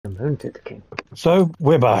isn't it, the king? So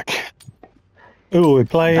we're back. Oh, we're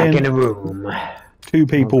playing. Back in a room. Two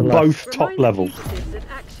people, both top Remind the level. fugitives that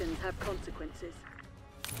actions have consequences.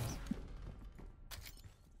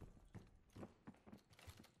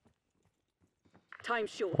 Time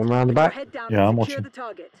short. One round the Put your back. head down Yeah, and I'm secure watching. the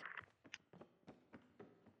target.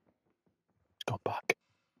 It's gone back.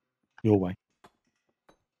 Your way.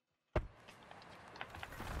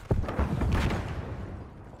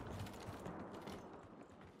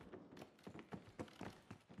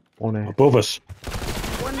 On air. Above us.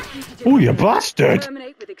 One fugitive Oh, you remaining. bastard!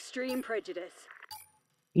 Terminate with extreme prejudice.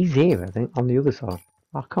 He's here, I think, on the other side.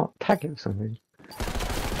 I can't tag it for some reason.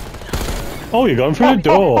 Oh, you're going through the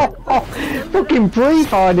door. Fucking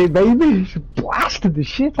pre-fired it, baby! Just blasted the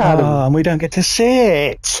shit out of him. And we don't get to see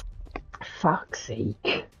it. Fuck's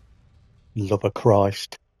sake. Love of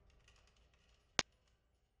Christ.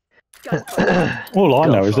 Gunfight. All I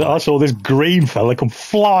know is that I saw this green fella come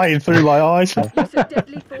flying through my eyes. Use of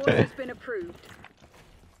deadly force has been approved.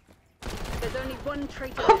 There's only one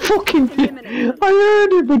traitor I left. fucking Eliminate them. I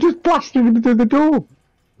heard it, but just blasted him through the door.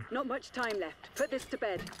 Not much time left. Put this to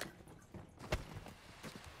bed.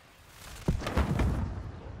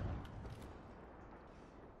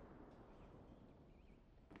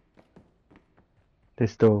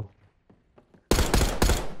 This door.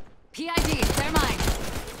 PID, clear mine.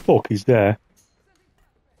 Fuck, he's there.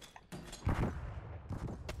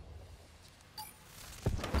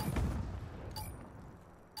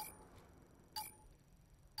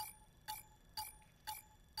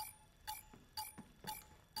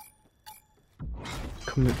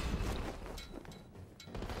 Come in.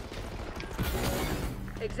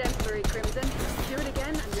 Exemplary, Crimson. Do it again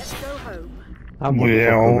and let's go home. That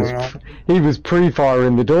motherfucker he was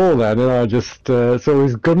pre-firing the door then, and I just saw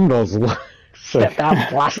his gun nozzle. Stepped out,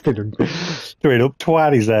 blasted him. Straight up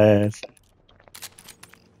twat his ass.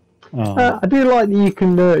 Oh. I do like that you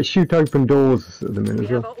can shoot open doors at the minute We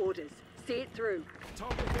as have well. our orders. See it through.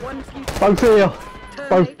 One fugitive. Both here. Terminate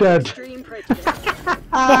Both with dead. extreme prejudice.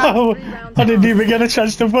 Oh, I didn't even get a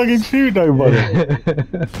chance to fucking shoot nobody. I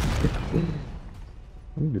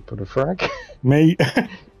need to put a frag. Me?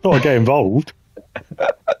 Thought I'd get involved.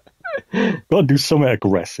 Gotta do something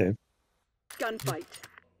aggressive. Gunfight.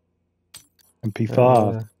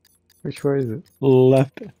 MP5. Which way is it?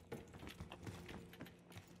 Left.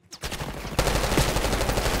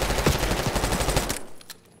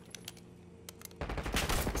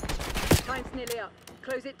 Time's nearly up.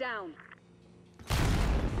 Close it down.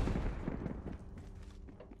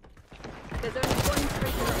 There's only one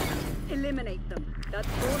traitor left. Eliminate them. That's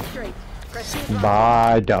 4 straight. Press the advance.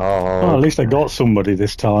 Bye, dog. Oh, at least I got somebody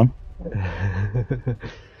this time.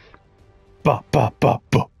 Ba ba ba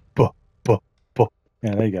ba ba ba ba.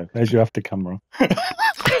 Yeah, there you go. There's your after camera.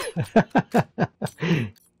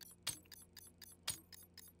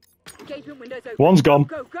 Engagement windows open. One's gone.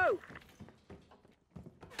 Go, go.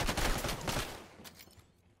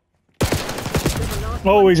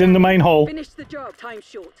 Oh, he's in the main hole. Finish the job. Time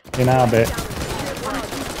short. In our bit.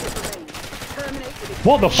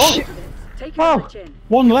 What the fuck? Oh.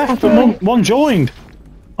 One left and one joined.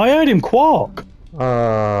 I heard him quark. That's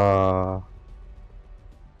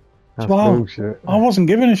Wow. bullshit. I wasn't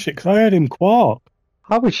giving a shit because I heard him quark.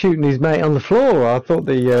 I was shooting his mate on the floor. I thought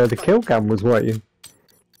the kill cam was waiting.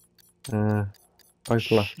 Both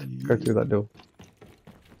left. Go through that door.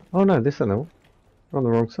 Oh no, this is no. We're on the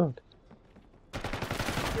wrong side.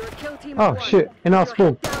 Oh shit! In our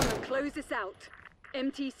spawn. Down and close this out.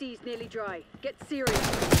 MTC's nearly dry. Get serious.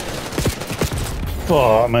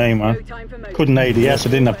 Fuck me, man. No time for motion. Couldn't ADS. I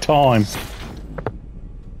didn't have time.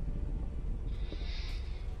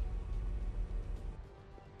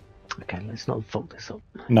 Okay, let's not fuck this up.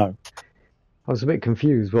 No. I was a bit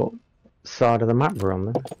confused what side of the map we're on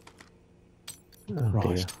then. Oh,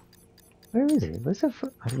 Right. dear. Where is it? Where's the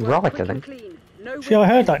right, I Quick and think. clean. No See, I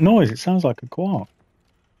heard that noise. It sounds like a quark.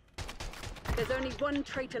 There's only one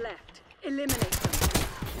traitor left. Eliminate them.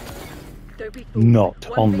 Don't be fooled. Not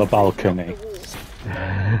One on the victory, balcony.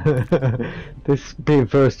 not the war. This being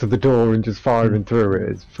first to the door and just firing through it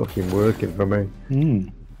is fucking working for me. Hmm.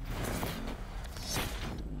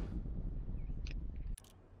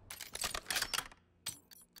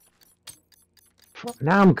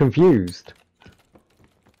 Now I'm confused.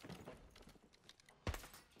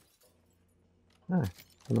 No,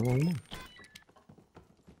 on the wrong one.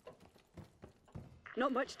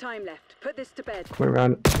 Not much time left. Put this to bed. Went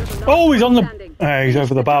around. You're the last Oh, he's one on the. standing. He's Finish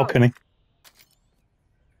over the job. balcony.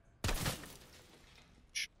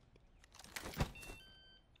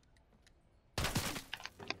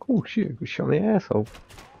 Oh shit, we shot in the asshole.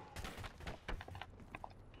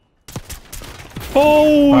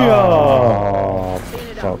 Oh, yeah. Oh, Clean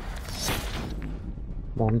it fuck. up.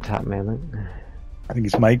 One tap me, I think. I think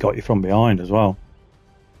his mate got you from behind as well.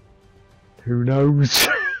 Who knows?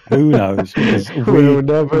 Who knows? Because We'll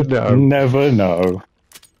never know. never know.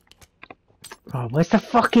 Oh, where's the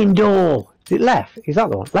fucking door? Is it left? Is that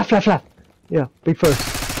the one? Left, left, left. Yeah, be first.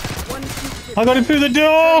 One fugitive I got him through the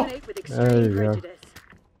door! terminate with There extreme you go. prejudice.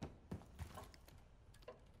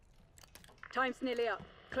 Time's nearly up.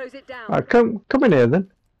 Close it down. Right, come in here then.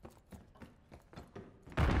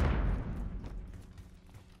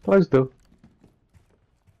 Close the door.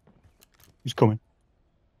 He's coming.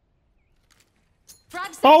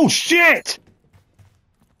 Oh, shit!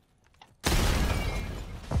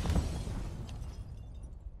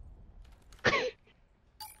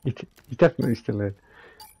 He's definitely still in.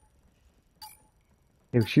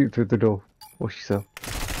 He'll shoot through the door. Watch yourself.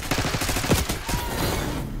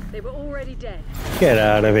 They were already dead. Get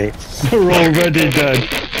out of it. They're already dead.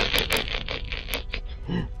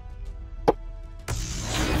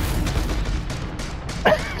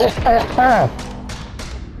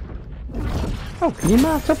 Oh, can you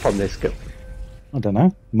mount up on this gun? I don't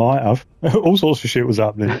know. Might have. All sorts of shit was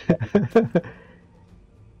happening.